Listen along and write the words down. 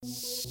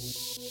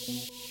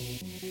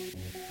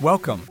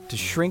Welcome to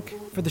Shrink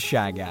for the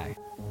Shy Guy.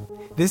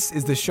 This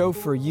is the show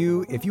for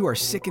you if you are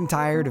sick and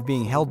tired of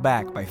being held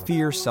back by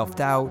fear,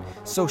 self-doubt,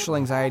 social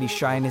anxiety,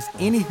 shyness,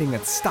 anything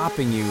that's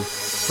stopping you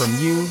from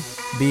you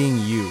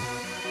being you.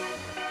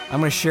 I'm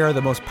going to share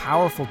the most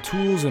powerful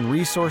tools and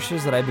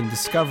resources that I've been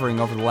discovering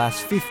over the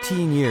last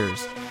 15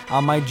 years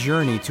on my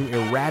journey to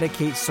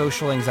eradicate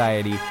social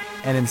anxiety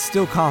and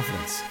instill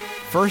confidence,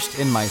 first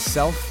in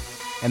myself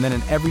and then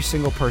in every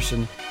single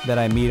person that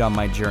I meet on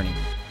my journey.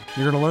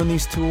 You're going to learn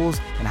these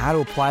tools and how to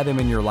apply them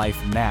in your life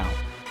now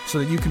so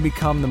that you can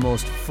become the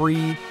most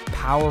free,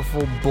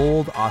 powerful,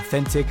 bold,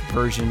 authentic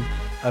version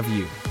of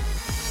you.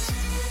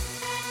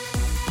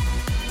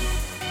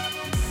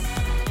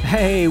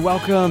 Hey,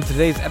 welcome to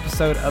today's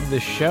episode of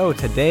the show.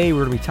 Today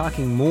we're going to be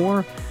talking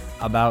more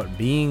about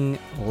being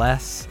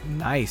less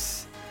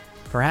nice.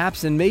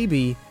 Perhaps and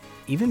maybe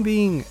even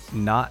being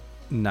not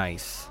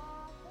nice.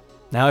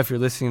 Now, if you're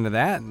listening to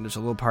that and there's a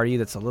little part of you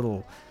that's a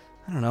little,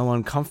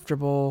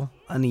 uncomfortable,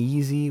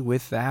 uneasy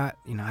with that,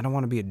 I don't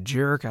want to be a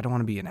jerk, I don't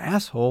want to be an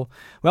asshole,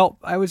 well,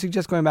 I would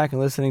suggest going back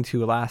and listening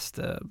to last,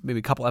 maybe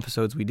a couple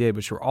episodes we did,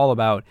 which were all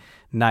about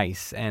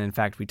nice. And in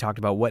fact, we talked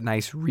about what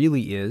nice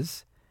really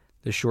is.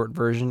 The short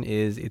version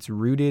is it's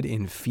rooted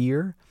in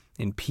fear,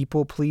 in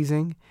people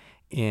pleasing,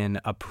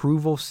 in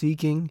approval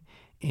seeking,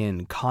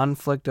 in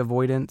conflict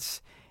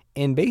avoidance,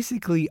 in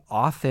basically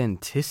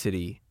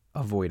authenticity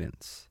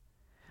avoidance.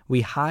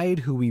 We hide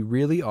who we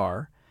really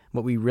are,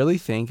 what we really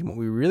think, and what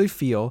we really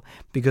feel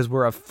because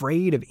we're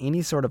afraid of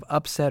any sort of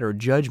upset or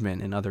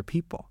judgment in other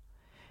people.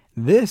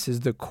 This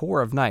is the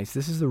core of nice.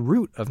 This is the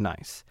root of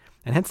nice.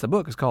 And hence the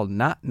book is called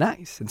Not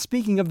Nice. And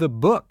speaking of the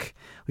book,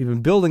 we've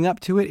been building up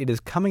to it. It is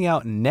coming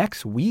out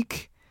next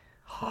week.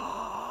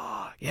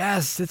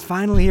 Yes, it's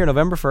finally here,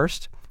 November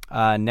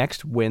 1st,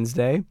 next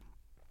Wednesday.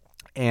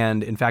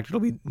 And in fact, it'll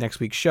be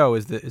next week's show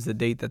is the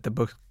date that the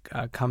book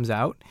comes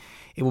out.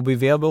 It will be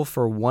available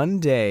for one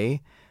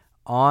day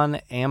on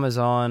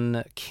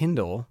Amazon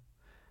Kindle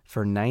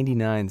for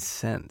 99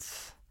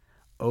 cents.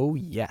 Oh,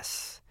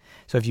 yes.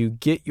 So if you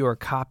get your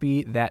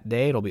copy that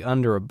day, it'll be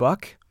under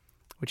 $1,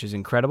 which is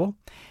incredible.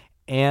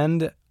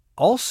 And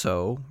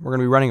also, we're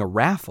going to be running a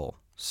raffle.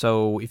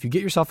 So if you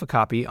get yourself a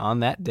copy on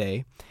that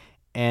day,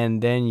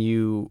 and then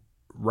you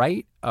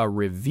write a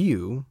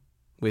review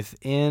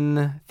within,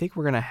 I think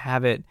we're going to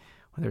have it,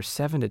 there's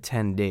 7 to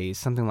 10 days,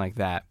 something like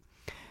that.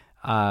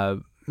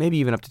 Maybe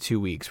even up to 2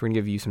 weeks. We're going to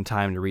give you some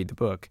time to read the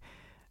book.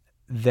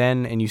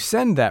 And you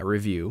send that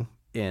review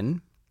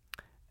in,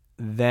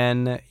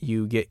 then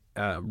you get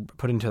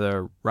put into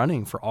the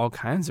running for all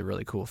kinds of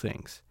really cool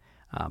things.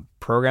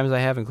 Programs I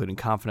have, including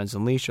Confidence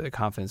Unleashed or the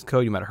Confidence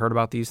Code. You might have heard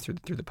about these through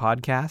the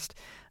podcast.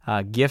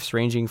 Gifts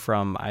ranging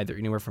from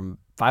anywhere from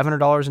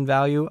 $500 in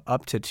value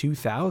up to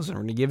 $2,000. We're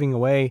going to be giving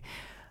away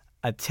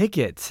a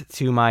ticket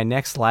to my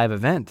next live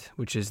event,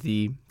 which is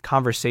the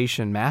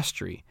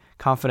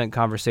Confident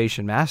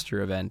Conversation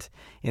Master event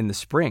in the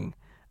spring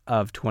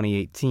of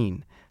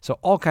 2018. So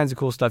all kinds of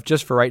cool stuff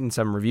just for writing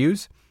some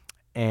reviews.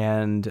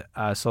 And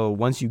so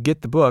once you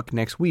get the book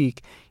next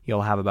week,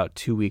 you'll have about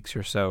 2 weeks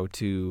or so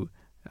to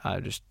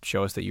just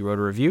show us that you wrote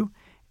a review,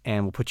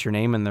 and we'll put your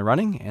name in the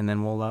running, and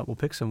then we'll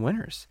pick some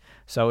winners.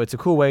 So it's a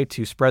cool way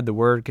to spread the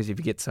word, because if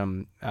you get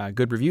some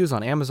good reviews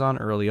on Amazon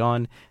early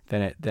on,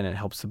 then it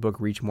helps the book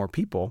reach more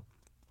people.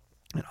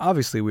 And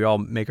obviously, we all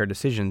make our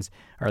decisions,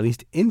 or at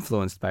least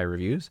influenced by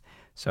reviews.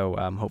 So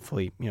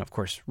hopefully, of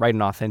course, write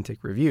an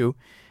authentic review.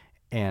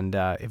 And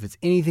if it's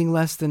anything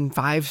less than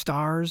 5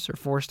 stars or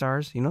 4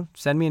 stars,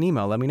 send me an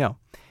email. Let me know,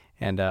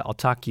 and I'll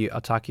talk you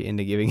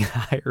into giving a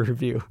higher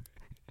review.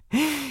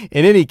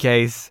 In any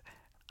case,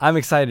 I'm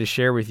excited to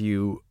share with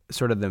you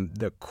sort of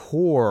the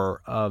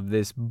core of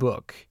this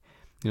book.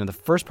 The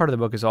first part of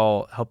the book is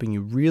all helping you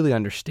really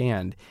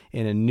understand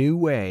in a new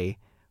way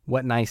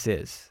what nice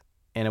is,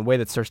 in a way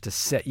that starts to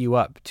set you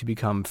up to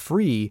become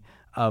free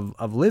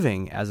of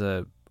living as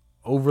a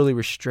overly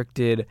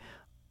restricted,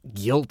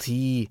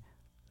 guilty,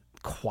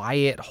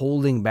 quiet,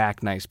 holding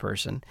back nice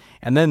person.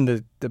 And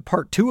then the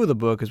part 2 of the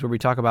book is where we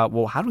talk about,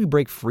 well, how do we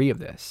break free of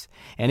this?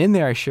 And in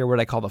there, I share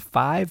what I call the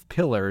 5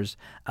 pillars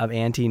of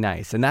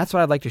anti-nice. And that's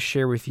what I'd like to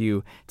share with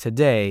you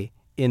today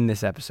in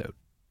this episode.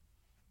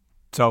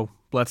 So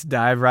let's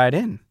dive right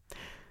in.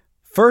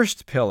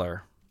 First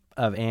pillar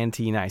of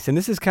anti-nice. And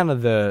this is kind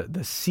of the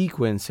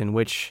sequence in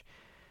which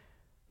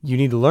you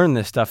need to learn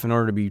this stuff in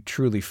order to be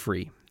truly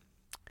free.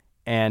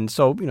 And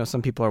so,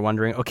 some people are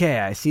wondering, okay,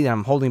 I see that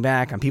I'm holding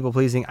back, I'm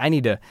people-pleasing, I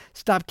need to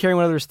stop caring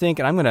what others think,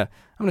 and I'm gonna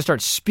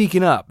start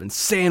speaking up and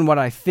saying what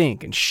I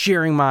think and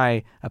sharing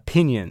my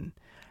opinion.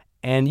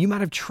 And you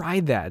might have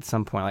tried that at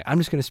some point, like, I'm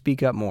just gonna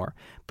speak up more.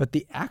 But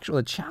the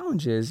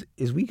challenge is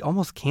we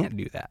almost can't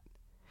do that.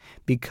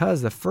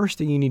 Because the first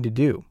thing you need to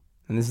do,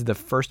 and this is the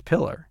first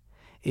pillar,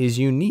 is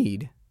you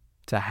need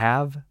to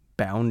have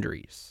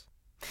boundaries.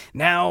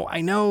 Now,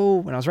 I know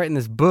when I was writing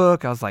this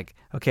book, I was like,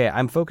 okay,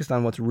 I'm focused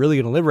on what's really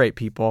going to liberate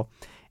people.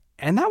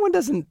 And that one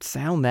doesn't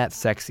sound that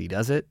sexy,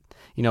 does it?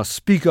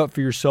 Speak up for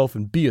yourself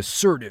and be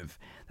assertive.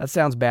 That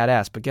sounds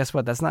badass, but guess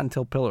what? That's not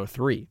until pillar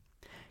 3,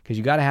 because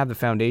you got to have the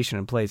foundation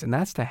in place, and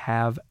that's to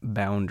have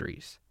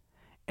boundaries.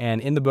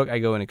 And in the book, I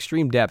go in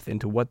extreme depth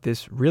into what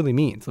this really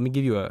means. Let me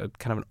give you a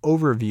kind of an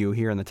overview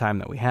here in the time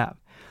that we have.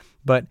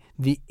 But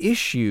the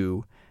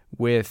issue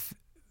with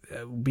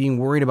being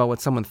worried about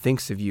what someone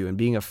thinks of you and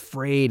being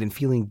afraid and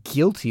feeling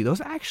guilty, those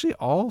actually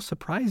all,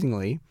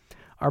 surprisingly,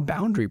 are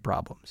boundary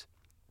problems.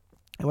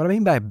 And what I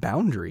mean by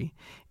boundary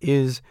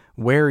is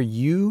where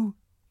you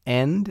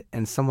end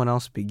and someone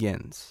else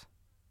begins.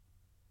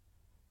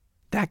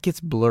 That gets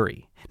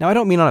blurry. Now, I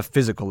don't mean on a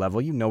physical level,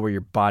 you know where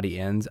your body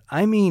ends.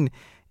 I mean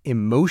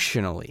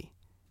emotionally,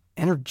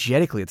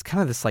 energetically. It's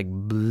kind of this like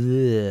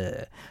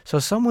bleh. So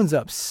someone's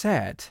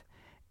upset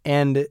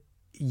and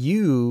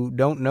you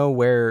don't know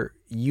where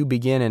you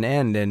begin and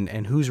end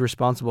and who's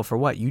responsible for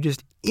what. You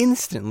just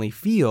instantly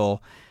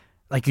feel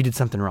like you did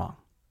something wrong.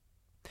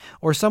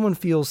 Or someone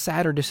feels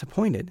sad or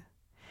disappointed,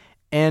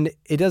 and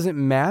it doesn't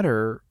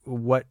matter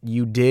what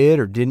you did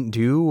or didn't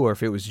do, or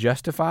if it was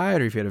justified,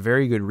 or if you had a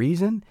very good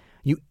reason,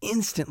 you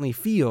instantly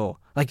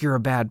feel like you're a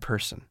bad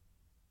person.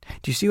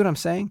 Do you see what I'm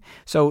saying?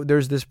 So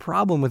there's this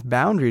problem with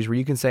boundaries where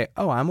you can say,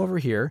 oh, I'm over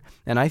here,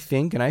 and I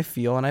think and I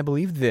feel and I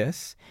believe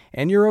this,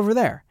 and you're over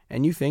there,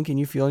 and you think and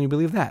you feel and you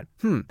believe that.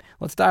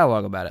 Let's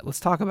dialogue about it. Let's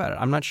talk about it.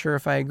 I'm not sure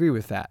if I agree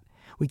with that.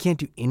 We can't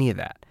do any of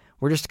that.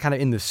 We're just kind of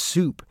in the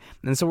soup.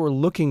 And so we're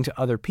looking to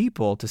other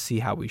people to see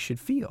how we should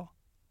feel.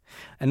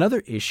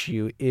 Another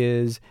issue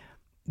is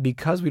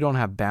because we don't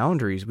have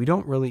boundaries, we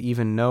don't really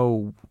even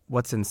know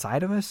what's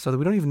inside of us, so that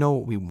we don't even know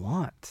what we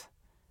want.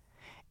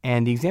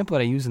 And the example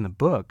that I use in the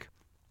book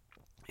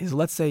is,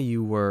 let's say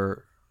you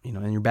were,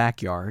 in your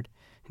backyard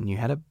and you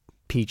had a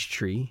peach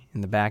tree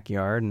in the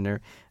backyard and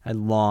there a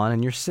lawn,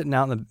 and you're sitting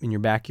out in your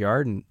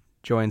backyard and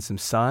enjoying some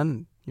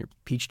sun. Your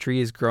peach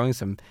tree is growing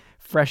some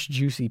fresh,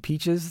 juicy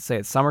peaches. Let's say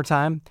it's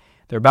summertime.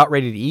 They're about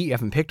ready to eat. You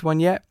haven't picked one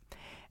yet.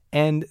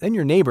 And then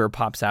your neighbor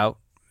pops out.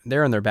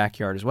 They're in their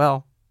backyard as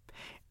well.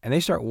 And they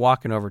start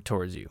walking over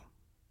towards you.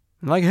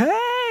 I'm like,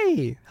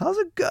 hey, how's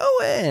it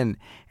going?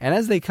 And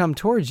as they come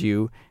towards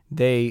you,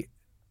 they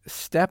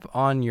step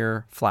on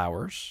your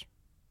flowers.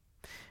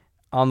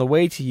 On the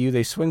way to you,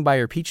 they swing by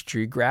your peach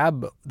tree,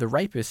 grab the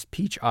ripest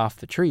peach off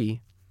the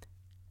tree,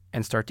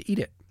 and start to eat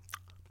it.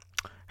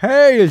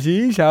 Hey,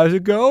 Aziz, how's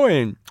it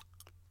going?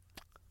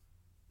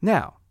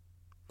 Now,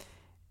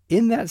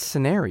 in that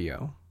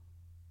scenario,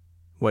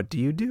 what do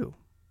you do?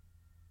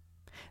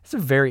 It's a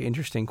very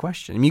interesting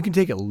question. I mean, you can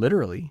take it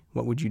literally,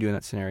 what would you do in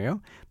that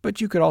scenario? But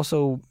you could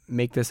also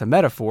make this a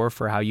metaphor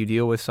for how you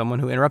deal with someone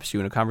who interrupts you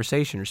in a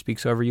conversation or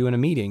speaks over you in a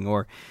meeting,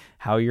 or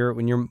how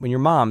when your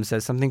mom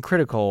says something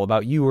critical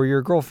about you or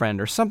your girlfriend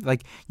or something.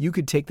 Like, you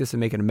could take this and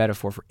make it a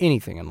metaphor for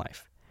anything in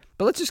life.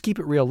 But let's just keep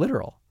it real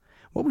literal.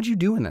 What would you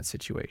do in that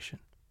situation?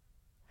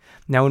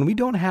 Now, when we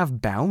don't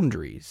have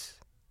boundaries,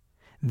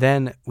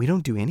 then we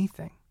don't do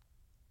anything.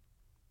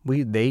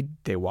 They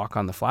walk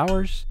on the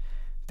flowers,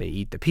 they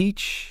eat the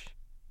peach,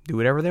 do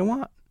whatever they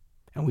want,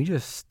 and we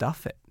just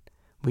stuff it.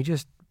 We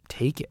just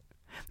take it.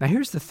 Now,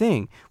 here's the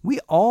thing. We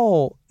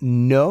all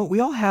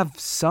have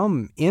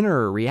some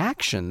inner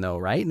reaction, though,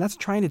 right? And that's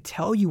trying to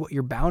tell you what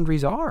your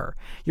boundaries are.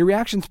 Your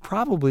reaction's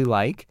probably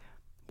like,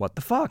 what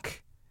the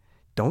fuck?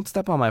 Don't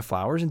step on my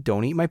flowers and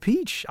don't eat my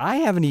peach. I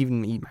haven't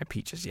even eaten my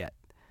peaches yet,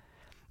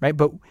 right?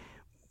 But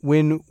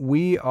when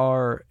we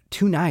are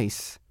too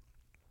nice,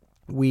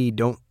 we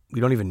don't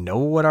even know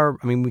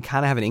we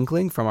kind of have an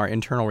inkling from our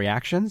internal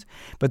reactions,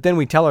 but then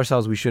we tell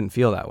ourselves we shouldn't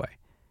feel that way.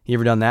 You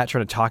ever done that? Try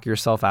to talk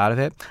yourself out of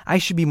it? I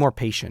should be more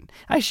patient.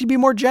 I should be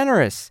more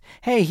generous.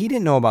 Hey, he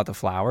didn't know about the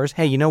flowers.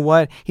 Hey, you know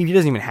what? He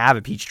doesn't even have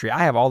a peach tree.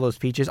 I have all those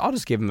peaches. I'll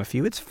just give him a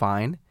few. It's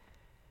fine.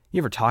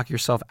 You ever talk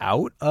yourself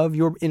out of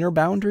your inner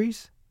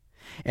boundaries?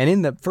 And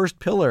in the first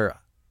pillar,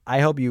 I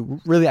help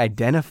you really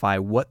identify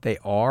what they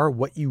are,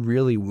 what you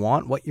really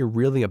want, what you're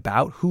really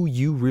about, who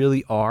you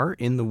really are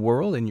in the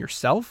world and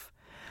yourself.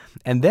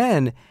 And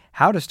then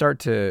how to start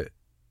to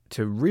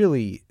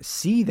really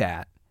see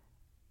that.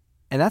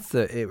 And that's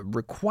the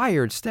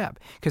required step.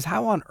 Because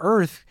how on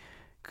earth,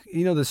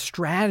 the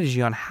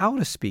strategy on how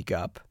to speak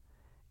up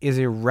is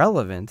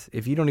irrelevant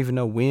if you don't even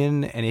know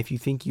when and if you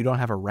think you don't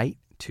have a right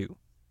to.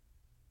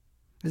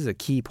 This is a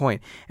key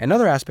point.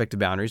 Another aspect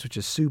of boundaries, which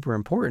is super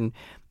important,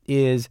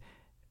 is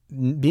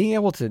being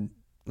able to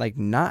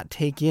not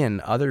take in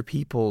other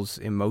people's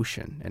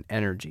emotion and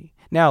energy.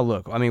 Now,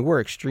 look, we're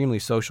extremely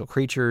social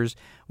creatures.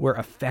 We're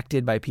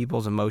affected by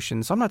people's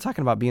emotions. So I'm not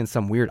talking about being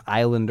some weird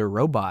island or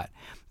robot,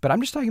 but I'm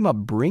just talking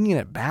about bringing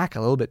it back a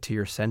little bit to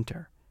your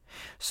center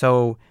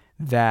so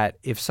that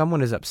if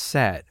someone is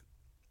upset,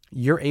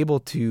 you're able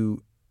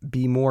to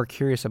be more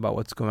curious about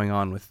what's going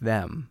on with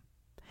them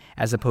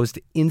as opposed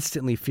to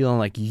instantly feeling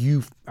like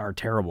you are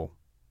terrible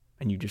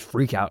and you just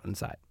freak out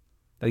inside.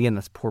 Again,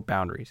 that's poor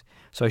boundaries.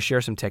 So I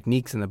share some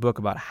techniques in the book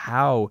about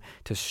how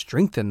to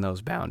strengthen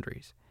those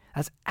boundaries.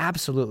 That's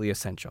absolutely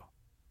essential.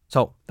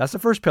 So that's the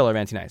first pillar of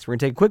Anti-Nice. We're going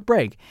to take a quick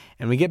break,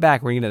 and when we get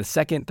back, we're going to get to the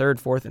second, third,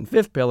 fourth, and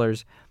fifth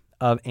pillars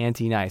of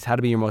Anti-Nice, how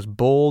to be your most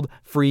bold,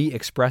 free,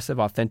 expressive,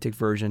 authentic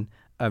version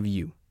of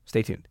you.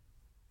 Stay tuned.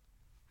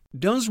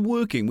 Does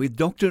working with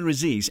Dr.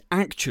 Aziz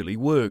actually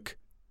work?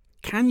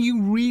 Can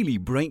you really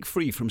break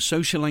free from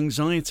social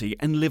anxiety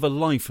and live a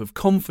life of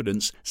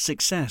confidence,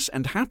 success,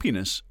 and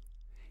happiness?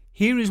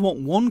 Here is what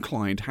one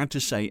client had to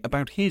say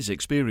about his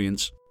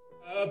experience.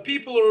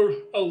 People are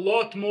a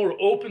lot more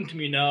open to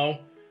me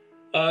now.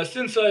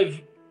 Since I've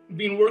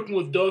been working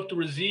with Dr.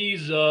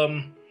 Aziz,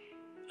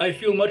 I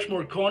feel much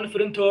more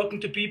confident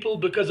talking to people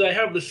because I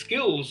have the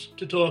skills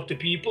to talk to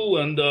people,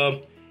 and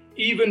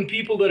even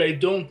people that I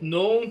don't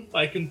know,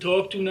 I can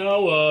talk to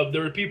now.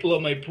 There are people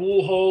at my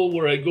pool hall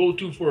where I go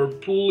to for a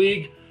pool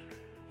league.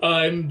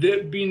 I've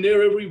been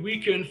there every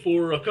weekend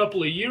for a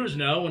couple of years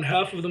now, and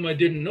half of them I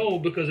didn't know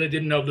because I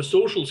didn't have the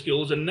social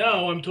skills, and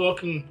now I'm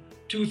talking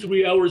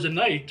 2-3 hours a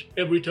night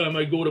every time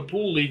I go to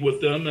pool league with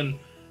them. And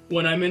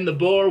when I'm in the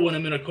bar, when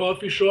I'm in a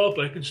coffee shop,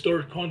 I can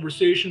start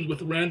conversations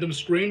with random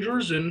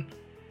strangers, and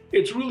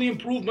it's really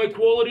improved my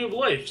quality of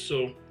life.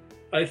 So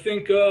I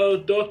think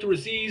Dr.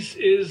 Aziz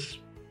is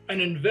an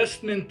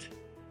investment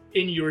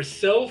in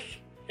yourself,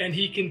 and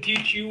he can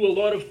teach you a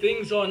lot of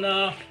things on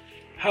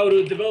how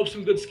to develop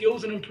some good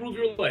skills and improve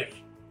your life.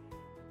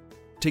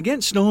 To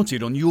get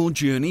started on your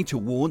journey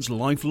towards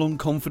lifelong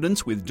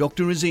confidence with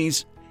Dr.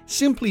 Aziz,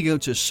 simply go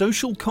to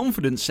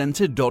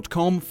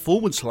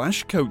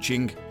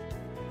socialconfidencecenter.com/coaching.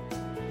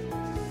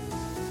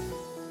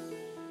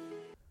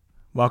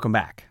 Welcome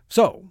back.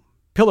 So,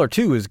 pillar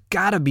 2 has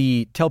got to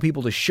be tell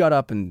people to shut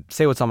up and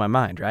say what's on my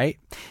mind, right?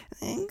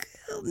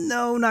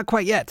 No, not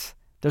quite yet.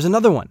 There's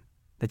another one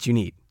that you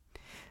need.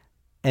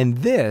 And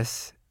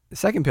this, the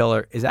second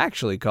pillar, is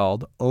actually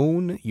called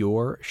Own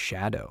Your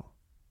Shadow.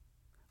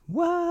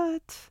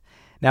 What?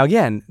 Now,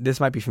 again,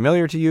 this might be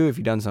familiar to you if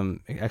you've done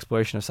some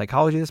exploration of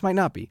psychology. This might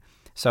not be.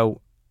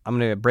 So I'm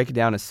going to break it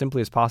down as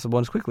simply as possible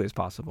and as quickly as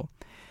possible.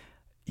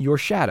 Your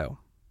shadow.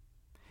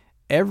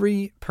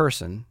 Every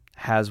person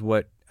has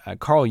what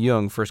Carl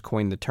Jung first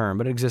coined the term,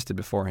 but it existed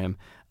before him,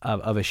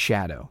 of a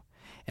shadow.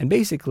 And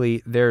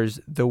basically, there's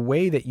the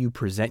way that you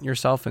present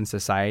yourself in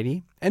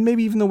society, and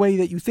maybe even the way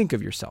that you think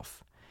of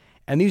yourself.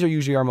 And these are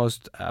usually our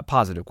most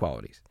positive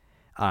qualities.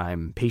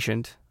 I'm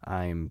patient,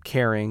 I'm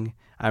caring,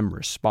 I'm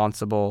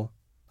responsible,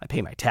 I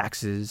pay my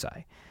taxes,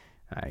 I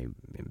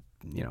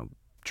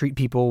treat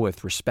people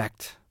with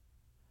respect.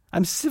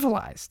 I'm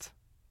civilized,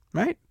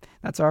 right?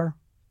 That's our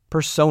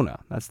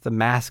persona. That's the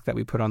mask that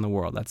we put on the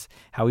world. That's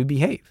how we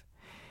behave.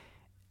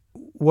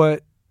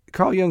 What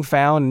Carl Jung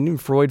found, and even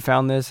Freud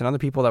found this, and other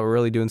people that were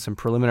really doing some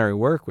preliminary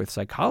work with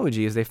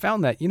psychology, is they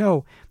found that,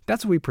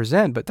 that's what we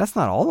present, but that's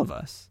not all of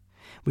us.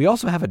 We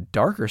also have a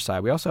darker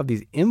side. We also have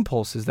these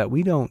impulses that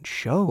we don't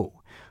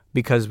show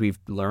because we've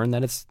learned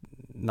that it's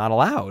not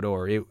allowed,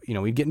 or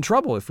we'd get in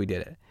trouble if we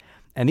did it.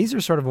 And these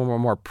are sort of a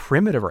more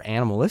primitive or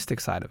animalistic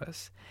side of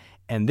us.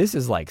 And this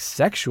is like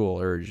sexual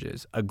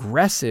urges,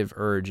 aggressive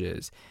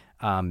urges,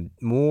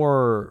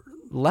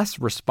 less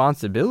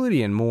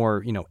responsibility and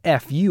more,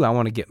 F you, I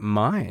want to get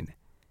mine.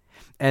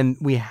 And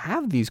we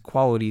have these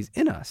qualities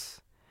in us,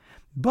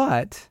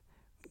 but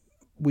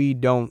we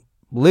don't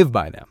live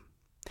by them.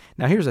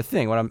 Now, here's the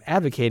thing. What I'm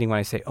advocating when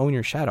I say own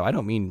your shadow, I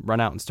don't mean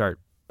run out and start,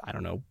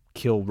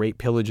 kill, rape,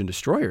 pillage, and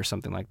destroy or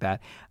something like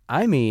that.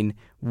 I mean,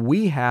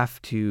 we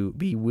have to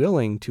be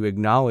willing to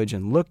acknowledge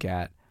and look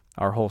at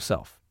our whole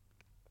self.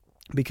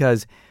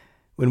 Because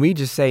when we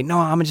just say, no,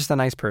 I'm just a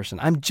nice person,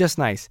 I'm just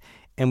nice,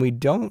 and we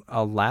don't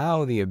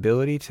allow the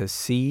ability to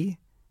see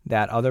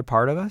that other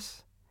part of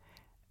us,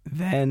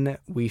 then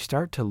we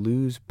start to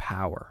lose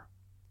power.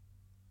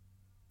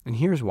 And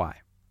here's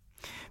why.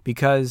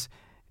 Because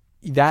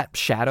that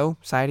shadow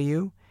side of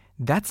you,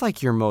 that's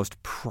like your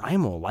most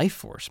primal life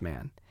force,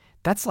 man.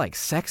 That's like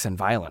sex and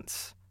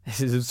violence. This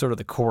is sort of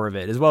the core of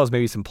it, as well as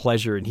maybe some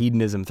pleasure and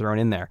hedonism thrown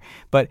in there.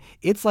 But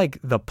it's like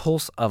the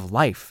pulse of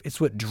life. It's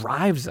what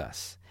drives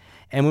us.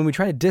 And when we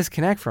try to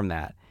disconnect from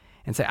that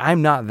and say,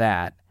 I'm not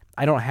that,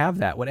 I don't have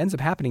that, what ends up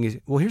happening is,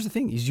 well, here's the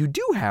thing, is you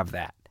do have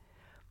that.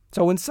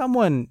 So when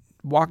someone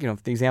the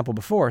example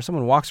before,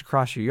 someone walks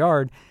across your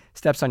yard,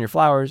 steps on your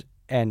flowers,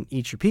 and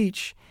eats your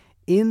peach,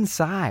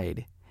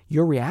 inside,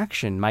 your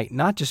reaction might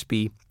not just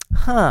be,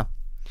 I'm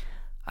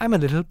a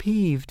little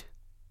peeved.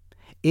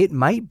 It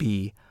might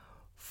be,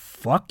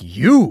 fuck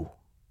you.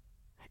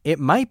 It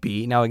might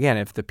be, now again,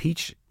 if the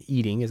peach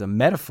eating is a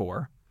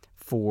metaphor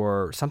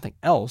for something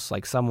else,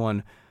 like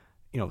someone,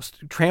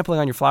 trampling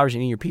on your flowers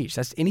and eating your peach,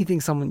 that's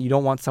anything you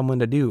don't want someone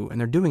to do and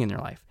they're doing in their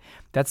life.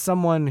 That's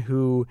someone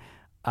who,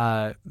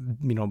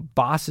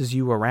 bosses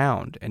you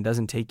around and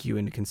doesn't take you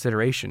into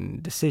consideration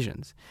in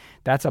decisions.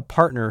 That's a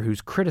partner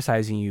who's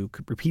criticizing you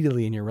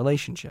repeatedly in your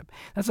relationship.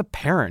 That's a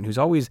parent who's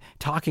always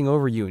talking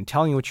over you and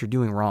telling you what you're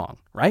doing wrong,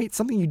 right? It's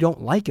something you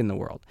don't like in the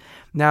world.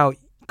 Now,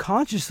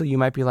 consciously, you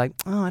might be like,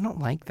 oh, I don't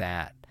like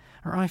that,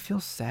 or I feel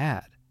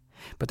sad.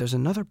 But there's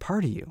another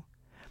part of you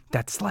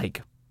that's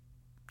like,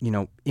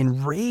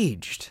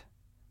 enraged.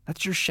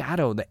 That's your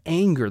shadow, the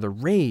anger, the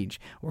rage.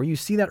 Or you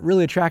see that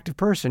really attractive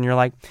person, you're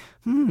like,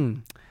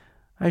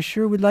 I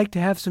sure would like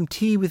to have some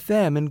tea with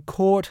them and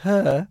court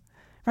her.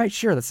 Right,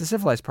 sure, that's the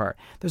civilized part.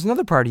 There's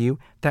another part of you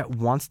that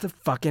wants to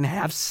fucking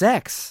have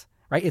sex,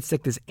 right? It's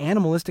like this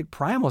animalistic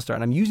primal start.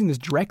 And I'm using this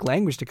direct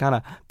language to kind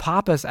of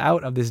pop us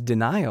out of this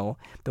denial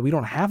that we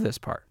don't have this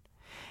part.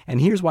 And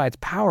here's why it's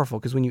powerful,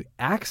 because when you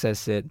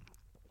access it,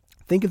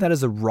 think of that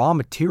as the raw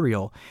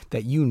material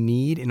that you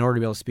need in order to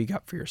be able to speak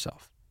up for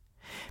yourself.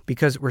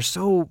 Because we're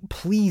so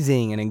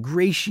pleasing and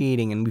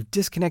ingratiating and we've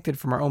disconnected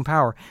from our own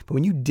power. But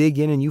when you dig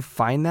in and you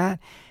find that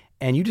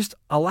and you just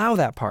allow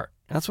that part,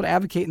 and that's what I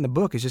advocate in the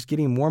book, is just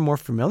getting more and more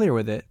familiar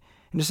with it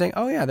and just saying,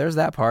 oh yeah, there's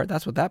that part.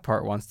 That's what that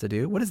part wants to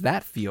do. What does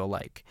that feel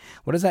like?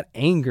 What does that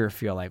anger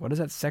feel like? What does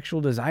that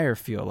sexual desire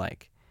feel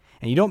like?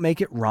 And you don't make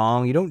it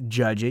wrong. You don't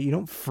judge it. You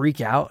don't freak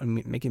out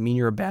and make it mean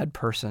you're a bad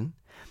person.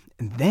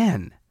 And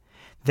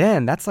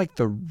then that's like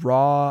the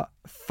raw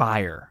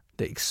fire,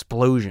 the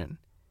explosion.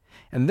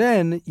 And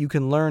then you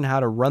can learn how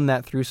to run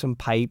that through some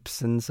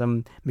pipes and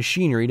some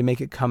machinery to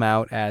make it come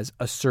out as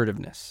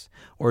assertiveness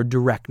or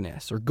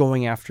directness or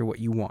going after what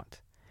you want.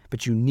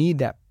 But you need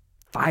that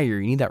fire.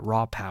 You need that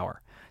raw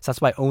power. So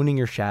that's why owning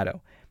your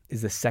shadow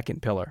is the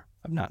second pillar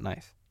of Not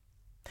Nice.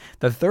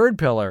 The third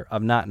pillar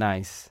of Not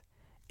Nice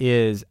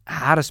is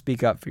how to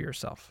speak up for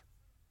yourself.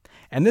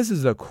 And this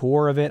is the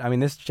core of it. I mean,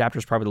 this chapter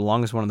is probably the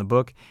longest one in the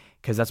book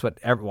because that's what,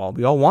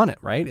 we all want it,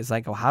 right? It's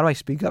like, how do I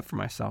speak up for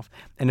myself?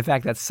 And in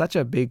fact, that's such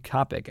a big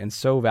topic and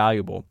so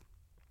valuable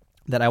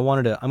that I'm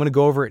going to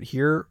go over it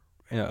here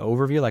in an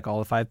overview, like all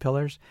the 5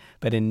 pillars.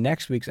 But in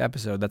next week's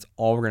episode, that's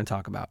all we're going to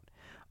talk about.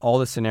 All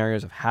the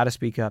scenarios of how to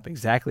speak up,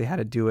 exactly how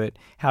to do it,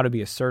 how to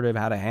be assertive,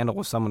 how to handle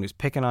with someone who's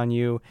picking on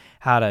you,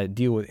 how to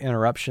deal with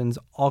interruptions,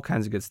 all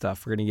kinds of good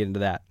stuff. We're going to get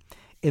into that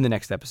in the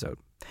next episode.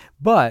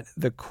 But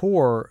the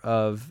core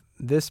of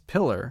this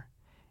pillar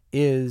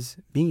is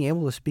being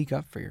able to speak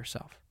up for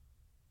yourself.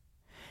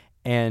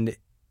 And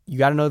you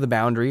got to know the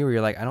boundary where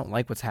you're like, I don't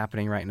like what's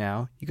happening right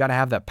now. You got to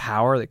have that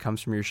power that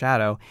comes from your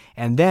shadow.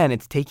 And then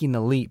it's taking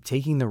the leap,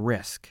 taking the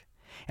risk.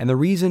 And the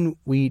reason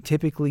we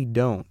typically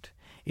don't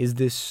is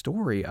this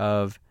story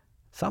of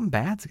something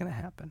bad's going to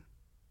happen.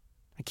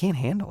 I can't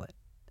handle it.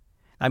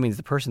 That means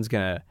the person's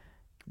going to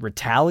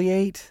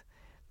retaliate.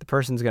 The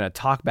person's going to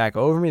talk back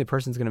over me. The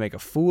person's going to make a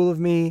fool of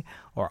me,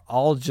 or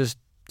I'll just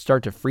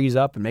start to freeze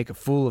up and make a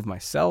fool of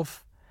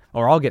myself,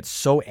 or I'll get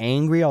so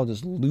angry I'll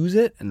just lose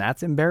it, and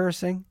that's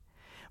embarrassing.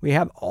 We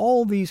have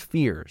all these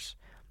fears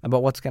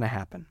about what's going to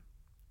happen.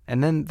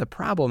 And then the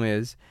problem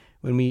is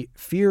when we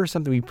fear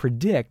something, we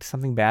predict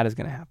something bad is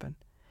going to happen.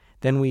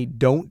 Then we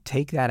don't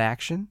take that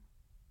action.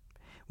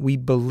 We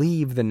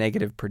believe the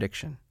negative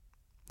prediction.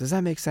 Does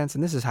that make sense?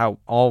 And this is how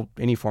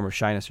any form of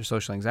shyness or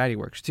social anxiety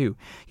works too.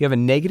 You have a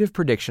negative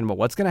prediction about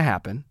what's going to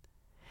happen,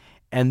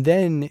 and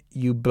then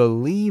you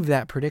believe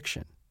that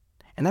prediction.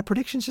 And that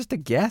prediction is just a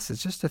guess.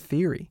 It's just a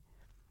theory.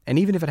 And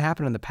even if it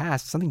happened in the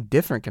past, something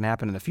different can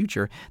happen in the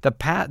future.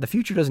 The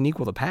future doesn't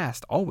equal the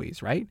past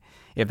always, right?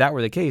 If that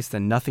were the case,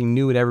 then nothing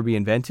new would ever be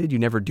invented. You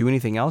never do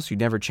anything else.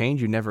 You'd never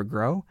change. You'd never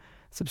grow.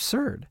 It's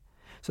absurd.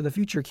 So the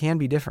future can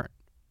be different.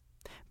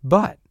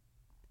 But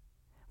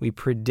we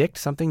predict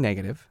something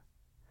negative.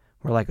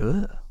 We're like,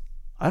 ugh,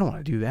 I don't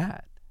want to do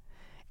that.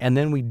 And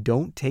then we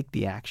don't take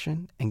the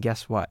action. And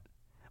guess what?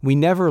 We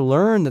never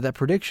learn that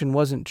prediction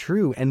wasn't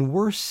true. And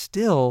worse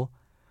still,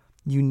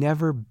 you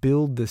never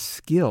build the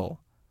skill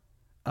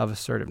of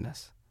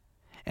assertiveness.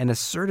 And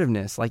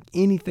assertiveness, like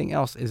anything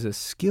else, is a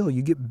skill.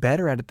 You get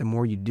better at it the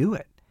more you do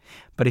it.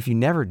 But if you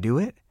never do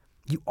it,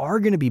 you are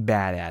going to be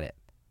bad at it,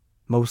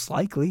 most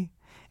likely.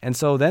 And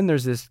so then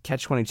there's this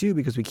catch-22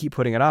 because we keep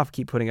putting it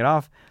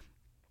off.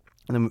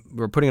 And then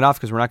we're putting it off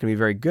because we're not going to be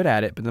very good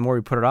at it. But the more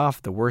we put it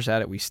off, the worse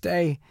at it we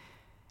stay.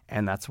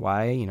 And that's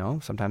why,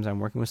 sometimes I'm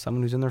working with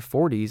someone who's in their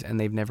 40s and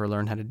they've never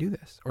learned how to do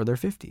this, or their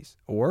 50s.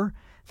 Or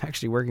I'm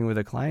actually working with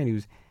a client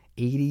who's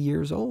 80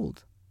 years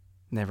old,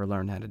 never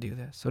learned how to do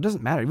this. So it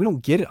doesn't matter. We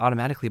don't get it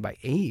automatically by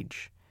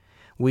age.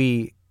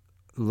 We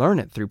learn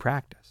it through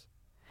practice.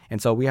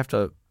 And so we have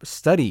to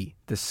study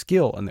the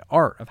skill and the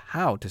art of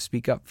how to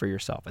speak up for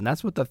yourself. And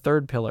that's what the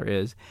third pillar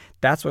is.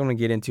 That's what I'm going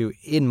to get into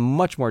in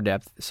much more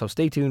depth. So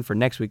stay tuned for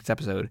next week's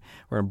episode.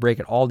 We're going to break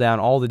it all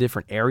down, all the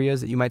different areas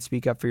that you might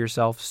speak up for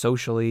yourself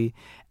socially,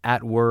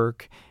 at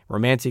work,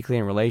 romantically,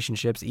 in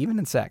relationships, even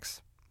in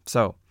sex.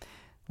 So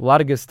a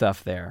lot of good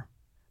stuff there.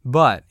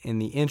 But in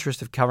the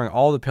interest of covering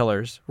all the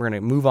pillars, we're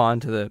going to move on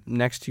to the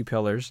next 2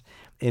 pillars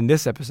in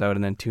this episode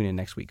and then tune in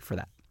next week for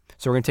that.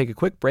 So we're going to take a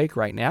quick break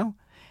right now.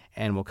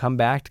 And we'll come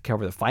back to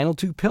cover the final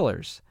 2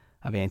 pillars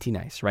of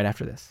Anti-Nice right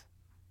after this.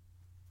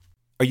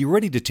 Are you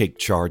ready to take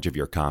charge of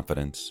your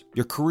confidence,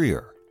 your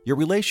career, your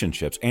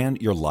relationships,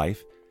 and your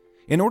life?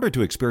 In order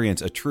to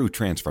experience a true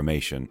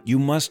transformation, you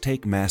must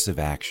take massive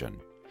action.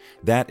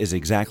 That is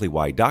exactly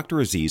why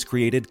Dr. Aziz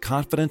created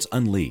Confidence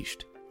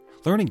Unleashed.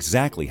 Learn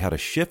exactly how to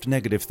shift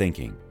negative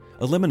thinking,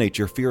 eliminate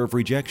your fear of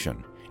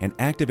rejection, and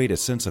activate a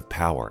sense of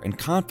power and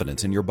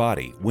confidence in your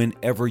body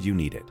whenever you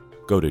need it.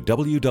 Go to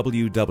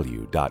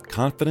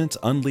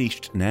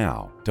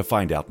www.confidenceunleashednow to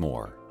find out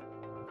more.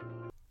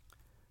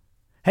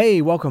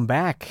 Hey, welcome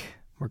back.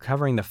 We're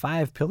covering the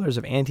 5 pillars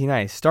of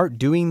Anti-Nice. Start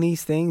doing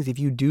these things. If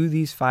you do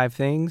these 5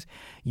 things,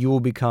 you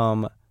will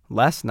become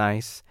less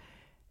nice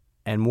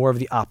and more of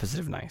the opposite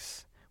of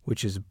nice,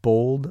 which is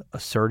bold,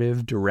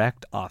 assertive,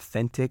 direct,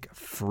 authentic,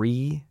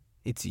 free.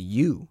 It's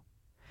you.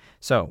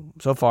 So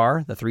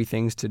far, the 3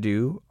 things to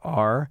do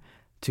are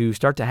to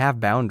start to have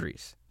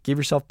boundaries. Give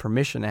yourself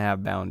permission to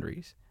have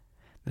boundaries.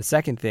 The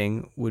second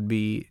thing would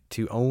be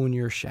to own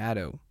your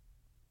shadow.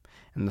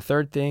 And the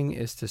third thing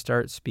is to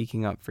start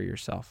speaking up for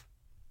yourself.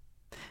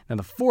 Now,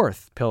 the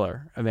fourth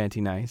pillar of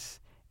anti-nice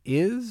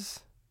is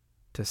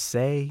to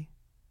say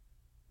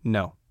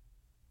no.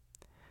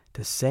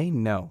 To say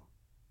no.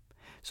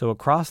 So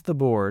across the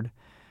board,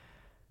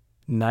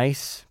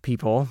 nice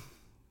people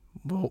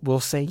will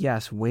say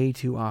yes way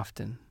too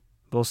often.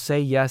 They'll say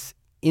yes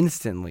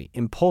instantly,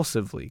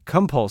 impulsively,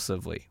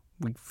 compulsively.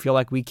 We feel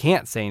like we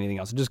can't say anything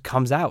else. It just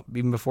comes out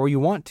even before you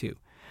want to.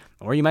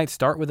 Or you might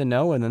start with a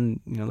no, and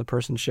then the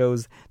person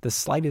shows the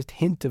slightest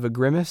hint of a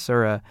grimace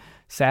or a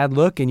sad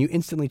look, and you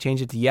instantly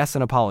change it to yes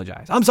and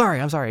apologize. I'm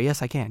sorry.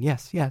 Yes, I can.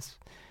 Yes.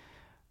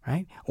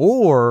 Right?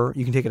 Or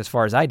you can take it as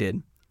far as I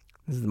did.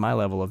 This is my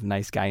level of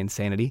nice guy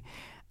insanity.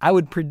 I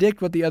would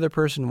predict what the other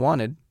person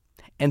wanted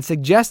and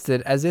suggest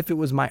it as if it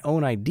was my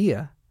own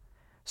idea.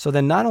 So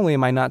then not only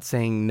am I not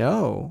saying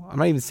no, I'm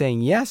not even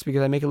saying yes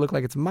because I make it look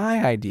like it's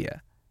my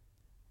idea,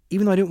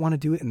 even though I didn't want to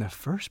do it in the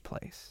first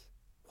place.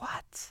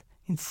 What?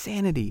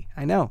 Insanity.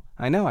 I know.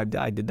 I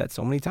did that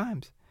so many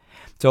times.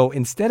 So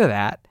instead of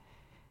that,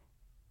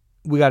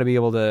 we got to be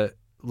able to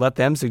let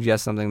them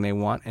suggest something they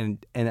want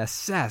and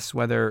assess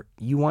whether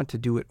you want to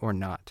do it or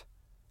not.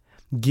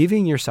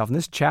 Giving yourself, in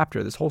this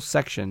chapter, this whole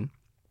section,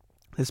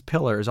 this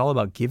pillar is all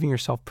about giving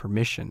yourself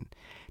permission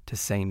to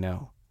say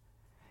no.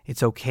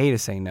 It's okay to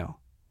say no.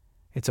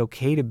 It's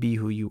okay to be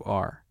who you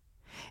are.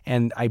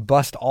 And I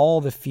bust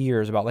all the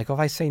fears about if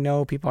I say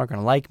no, people aren't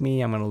going to like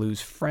me. I'm going to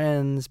lose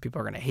friends. People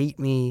are going to hate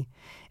me.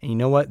 And you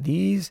know what?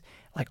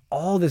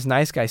 All this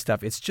nice guy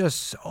stuff, it's just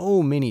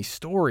so many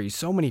stories,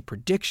 so many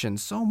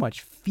predictions, so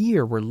much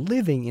fear. We're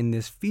living in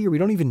this fear. We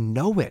don't even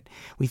know it.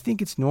 We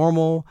think it's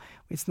normal.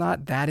 It's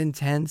not that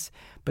intense.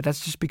 But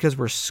that's just because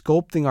we're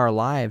sculpting our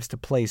lives to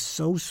play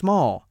so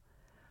small.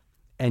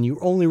 And you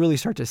only really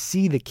start to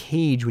see the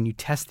cage when you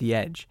test the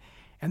edge.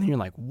 And then you're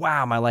like,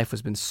 wow, my life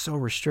has been so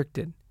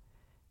restricted.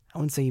 I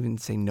wouldn't even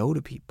say no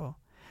to people.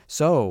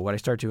 So what I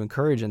start to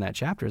encourage in that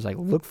chapter is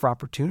look for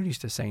opportunities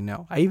to say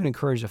no. I even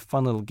encourage a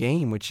fun little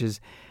game, which is,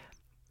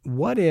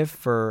 what if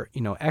for,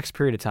 X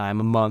period of time,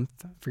 a month,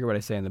 I forget what I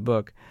say in the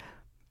book,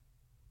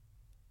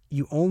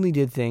 you only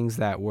did things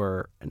that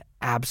were an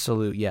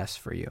absolute yes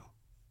for you.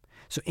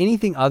 So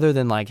anything other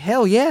than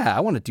hell yeah, I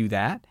want to do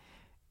that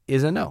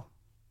is a no.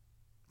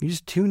 You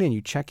just tune in,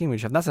 you check in with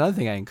yourself. That's another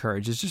thing I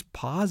encourage is just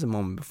pause a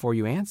moment before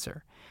you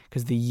answer.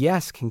 Because the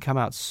yes can come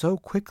out so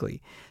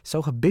quickly,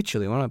 so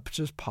habitually. You want to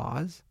just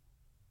pause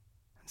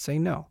and say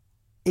no,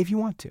 if you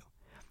want to.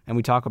 And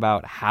we talk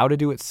about how to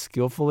do it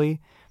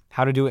skillfully,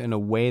 how to do it in a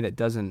way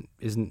that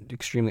isn't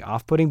extremely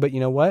off-putting. But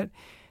you know what?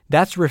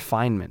 That's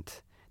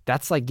refinement.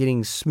 That's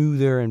getting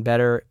smoother and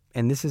better.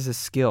 And this is a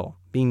skill.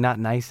 Being not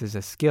nice is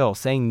a skill.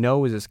 Saying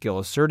no is a skill.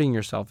 Asserting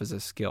yourself is a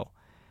skill.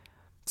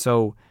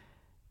 So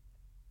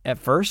at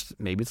first,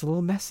 maybe it's a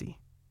little messy.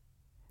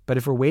 But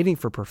if we're waiting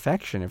for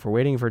perfection, if we're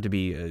waiting for it to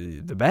be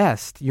the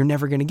best, you're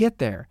never going to get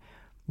there.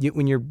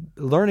 When you're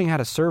learning how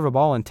to serve a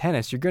ball in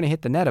tennis, you're going to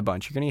hit the net a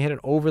bunch. You're going to hit it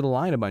over the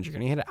line a bunch. You're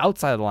going to hit it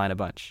outside of the line a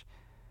bunch.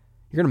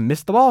 You're going to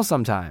miss the ball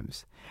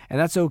sometimes. And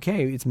that's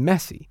okay. It's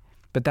messy.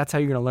 But that's how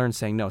you're going to learn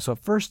saying no. So at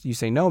first you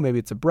say no, maybe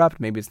it's abrupt,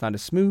 maybe it's not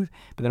as smooth.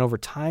 But then over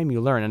time you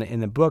learn. And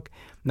in the book,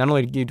 not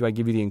only do I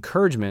give you the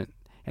encouragement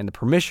and the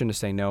permission to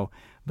say no,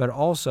 but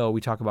also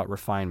we talk about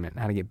refinement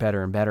and how to get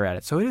better and better at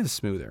it. So it is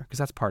smoother because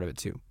that's part of it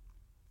too.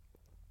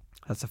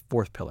 That's the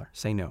fourth pillar,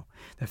 say no.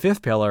 The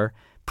fifth pillar,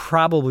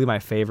 probably my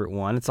favorite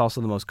one. It's also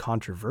the most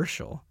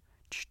controversial.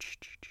 Does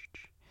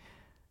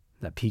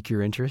that pique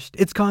your interest?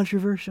 It's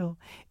controversial.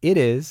 It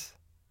is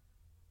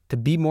to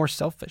be more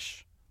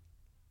selfish.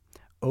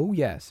 Oh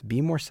yes,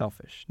 be more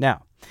selfish.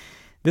 Now,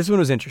 this one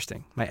was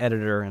interesting. My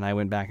editor and I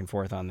went back and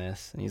forth on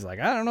this. And he's like,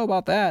 I don't know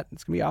about that.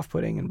 It's going to be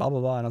off-putting and blah, blah,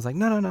 blah. And I was like,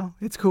 no.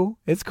 It's cool.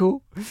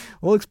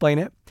 We'll explain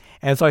it.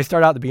 And so I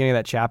start out at the beginning of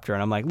that chapter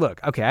and I'm like,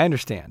 look, okay, I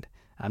understand.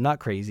 I'm not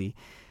crazy.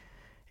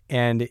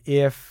 And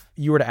if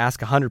you were to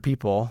ask 100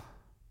 people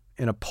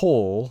in a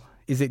poll,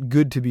 is it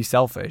good to be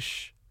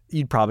selfish?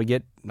 You'd probably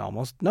get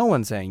almost no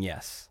one saying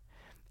yes.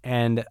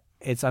 And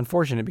it's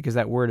unfortunate because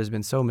that word has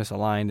been so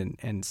misaligned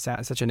and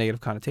such a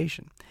negative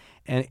connotation.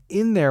 And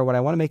in there, what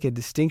I want to make a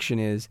distinction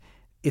is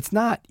it's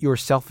not you're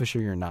selfish or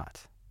you're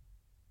not.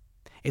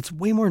 It's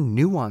way more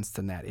nuanced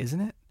than that,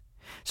 isn't it?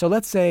 So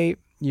let's say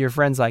your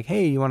friend's like,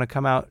 hey, you want to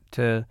come out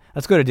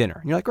let's go to dinner.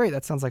 And you're like, great,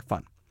 that sounds like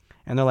fun.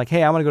 And they're like,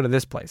 hey, I want to go to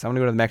this place. I want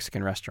to go to the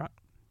Mexican restaurant.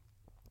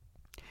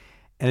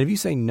 And if you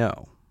say,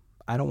 no,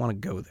 I don't want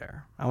to go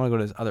there. I want to go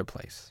to this other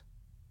place.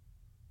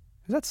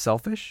 Is that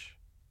selfish?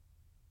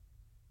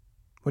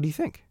 What do you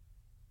think?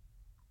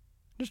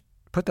 Just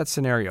put that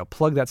scenario,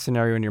 plug that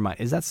scenario in your mind.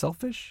 Is that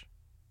selfish?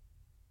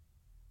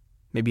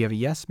 Maybe you have a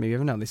yes, maybe you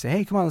have a no. They say,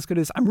 hey, come on, let's go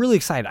to this. I'm really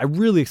excited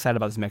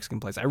about this Mexican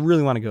place. I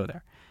really want to go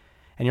there.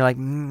 And you're like,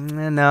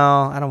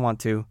 no, I don't want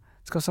to.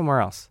 Let's go somewhere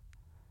else.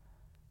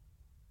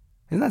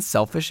 Isn't that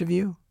selfish of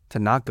you to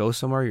not go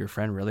somewhere your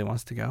friend really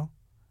wants to go?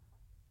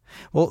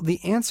 Well,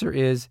 the answer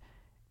is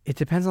it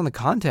depends on the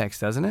context,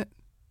 doesn't it?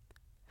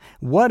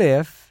 What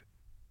if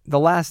the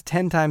last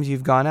 10 times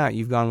you've gone out,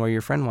 you've gone where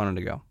your friend wanted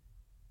to go?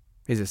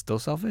 Is it still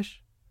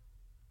selfish?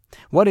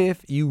 What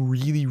if you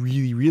really,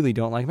 really, really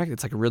don't like Mexico?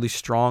 It's like a really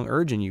strong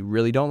urge and you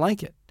really don't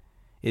like it.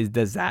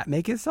 Does that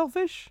make it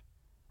selfish?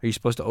 Are you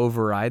supposed to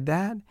override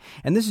that?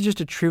 And this is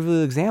just a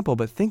trivial example,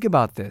 but think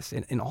about this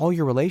in all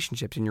your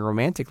relationships, in your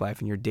romantic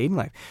life, in your dating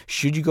life.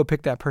 Should you go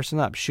pick that person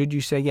up? Should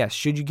you say yes?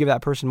 Should you give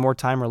that person more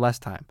time or less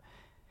time?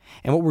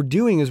 And what we're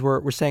doing is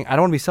we're saying, I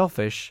don't want to be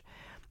selfish.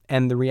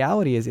 And the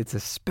reality is it's a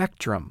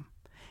spectrum.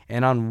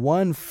 And on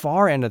one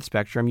far end of the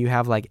spectrum, you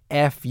have like,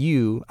 F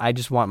you, I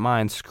just want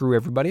mine, screw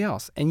everybody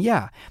else. And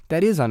yeah,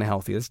 that is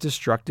unhealthy. It's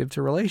destructive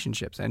to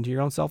relationships and to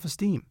your own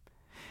self-esteem.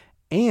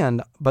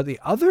 But the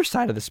other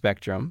side of the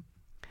spectrum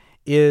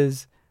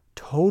is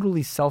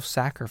totally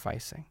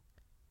self-sacrificing.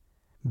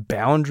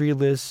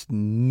 Boundaryless,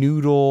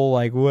 noodle,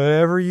 like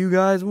whatever you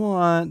guys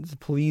want,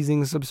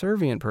 pleasing,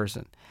 subservient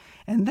person.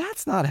 And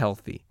that's not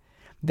healthy.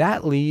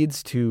 That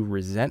leads to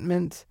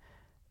resentment,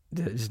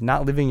 just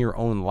not living your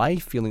own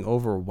life, feeling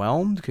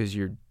overwhelmed because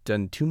you've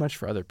done too much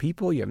for other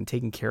people, you haven't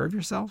taken care of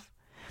yourself.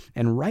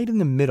 And right in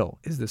the middle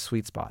is the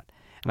sweet spot.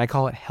 And I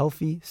call it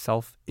healthy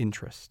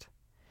self-interest.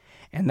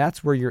 And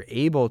that's where you're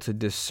able to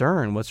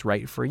discern what's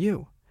right for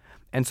you.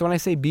 And so when I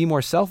say be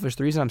more selfish,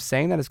 the reason I'm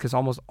saying that is because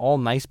almost all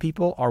nice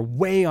people are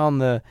way on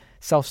the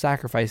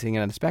self-sacrificing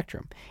end of the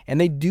spectrum. And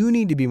they do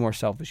need to be more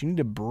selfish. You need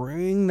to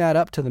bring that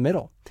up to the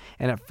middle.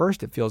 And at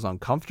first it feels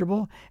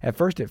uncomfortable. At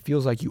first it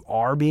feels like you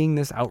are being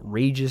this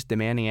outrageous,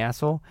 demanding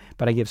asshole.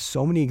 But I give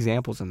so many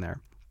examples in there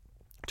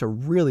to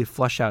really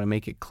flesh out and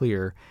make it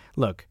clear.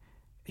 Look,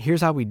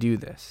 here's how we do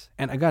this.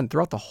 And again,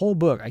 throughout the whole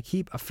book, I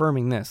keep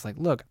affirming this. Like,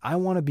 look, I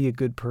want to be a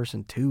good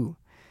person too.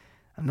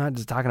 I'm not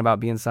just talking about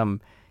being some,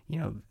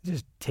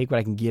 just take what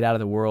I can get out of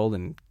the world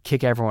and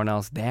kick everyone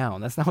else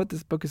down. That's not what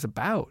this book is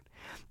about.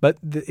 But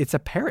it's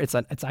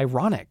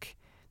ironic.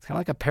 It's kind of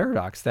like a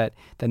paradox that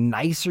the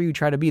nicer you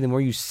try to be, the more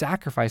you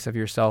sacrifice of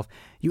yourself,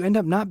 you end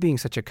up not being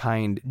such a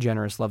kind,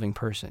 generous, loving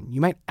person.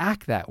 You might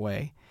act that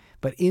way,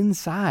 but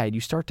inside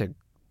you start to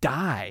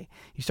die.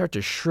 You start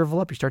to shrivel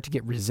up. You start to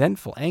get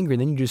resentful, angry,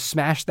 and then you just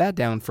smash that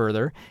down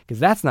further because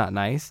that's not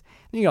nice.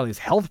 Then you got all these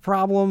health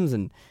problems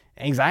and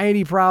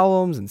anxiety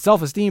problems and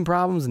self-esteem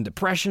problems and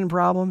depression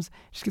problems.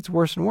 It just gets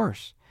worse and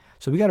worse.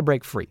 So we got to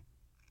break free.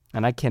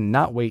 And I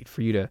cannot wait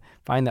for you to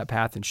find that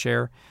path and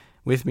share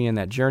with me in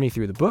that journey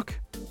through the book.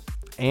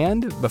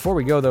 And before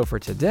we go, though, for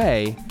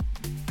today,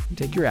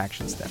 take your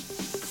action step.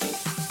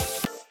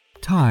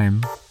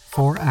 Time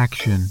for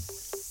action.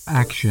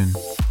 Action.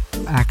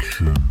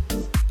 Action.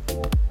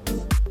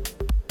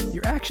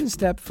 Your action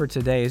step for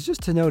today is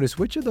just to notice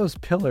which of those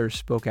pillars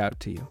spoke out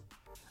to you.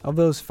 Of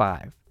those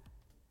 5.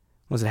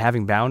 Was it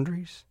having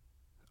boundaries?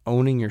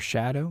 Owning your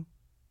shadow?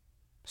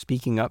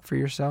 Speaking up for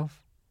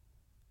yourself?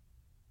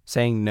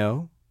 Saying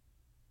no?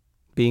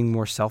 Being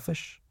more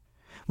selfish?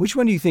 Which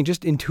one do you think,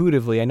 just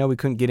intuitively, I know we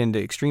couldn't get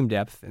into extreme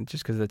depth and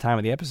just because of the time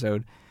of the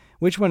episode,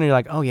 which one are you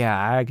like, oh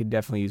yeah, I could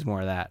definitely use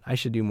more of that. I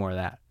should do more of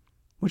that.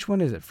 Which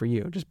one is it for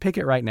you? Just pick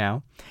it right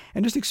now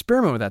and just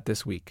experiment with that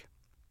this week.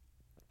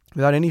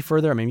 Without any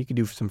further, you could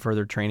do some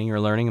further training or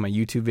learning in my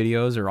YouTube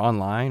videos or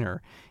online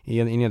or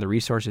any of the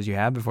resources you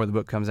have before the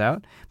book comes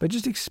out. But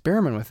just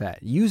experiment with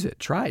that. Use it.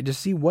 Try it.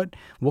 Just see what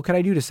could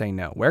I do to say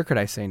no? Where could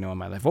I say no in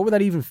my life? What would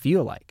that even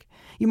feel like?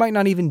 You might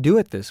not even do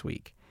it this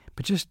week,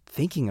 but just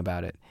thinking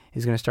about it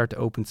is going to start to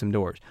open some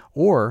doors.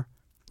 Or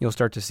you'll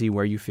start to see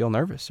where you feel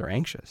nervous or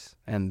anxious.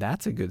 And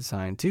that's a good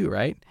sign too,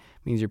 right? It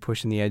means you're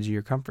pushing the edge of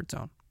your comfort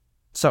zone.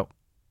 So,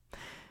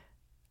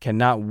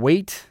 cannot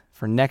wait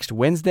for next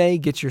Wednesday.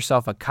 Get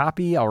yourself a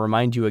copy. I'll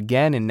remind you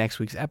again in next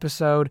week's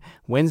episode,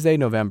 Wednesday,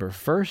 November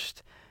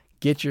 1st.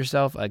 Get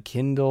yourself a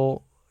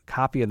Kindle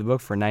copy of the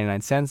book for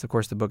 99 cents. Of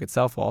course, the book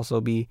itself will also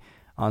be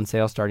on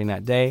sale starting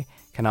that day.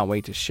 Cannot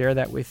wait to share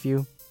that with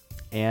you.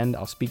 And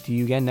I'll speak to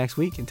you again next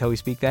week. Until we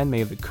speak then, may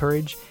you have the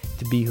courage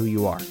to be who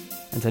you are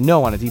and to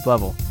know on a deep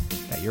level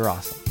that you're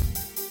awesome.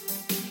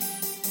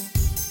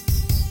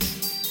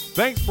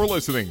 Thanks for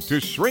listening to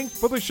Shrink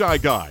for the Shy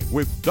Guy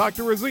with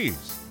Dr.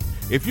 Aziz.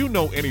 If you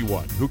know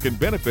anyone who can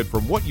benefit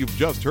from what you've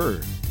just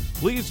heard,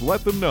 please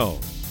let them know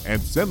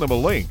and send them a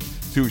link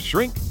to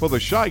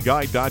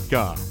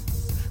shrinkfortheshyguy.com.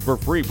 For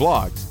free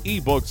blogs,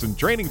 ebooks, and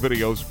training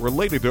videos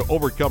related to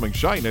overcoming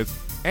shyness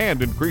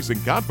and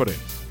increasing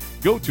confidence,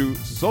 go to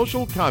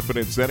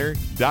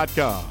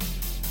socialconfidencecenter.com.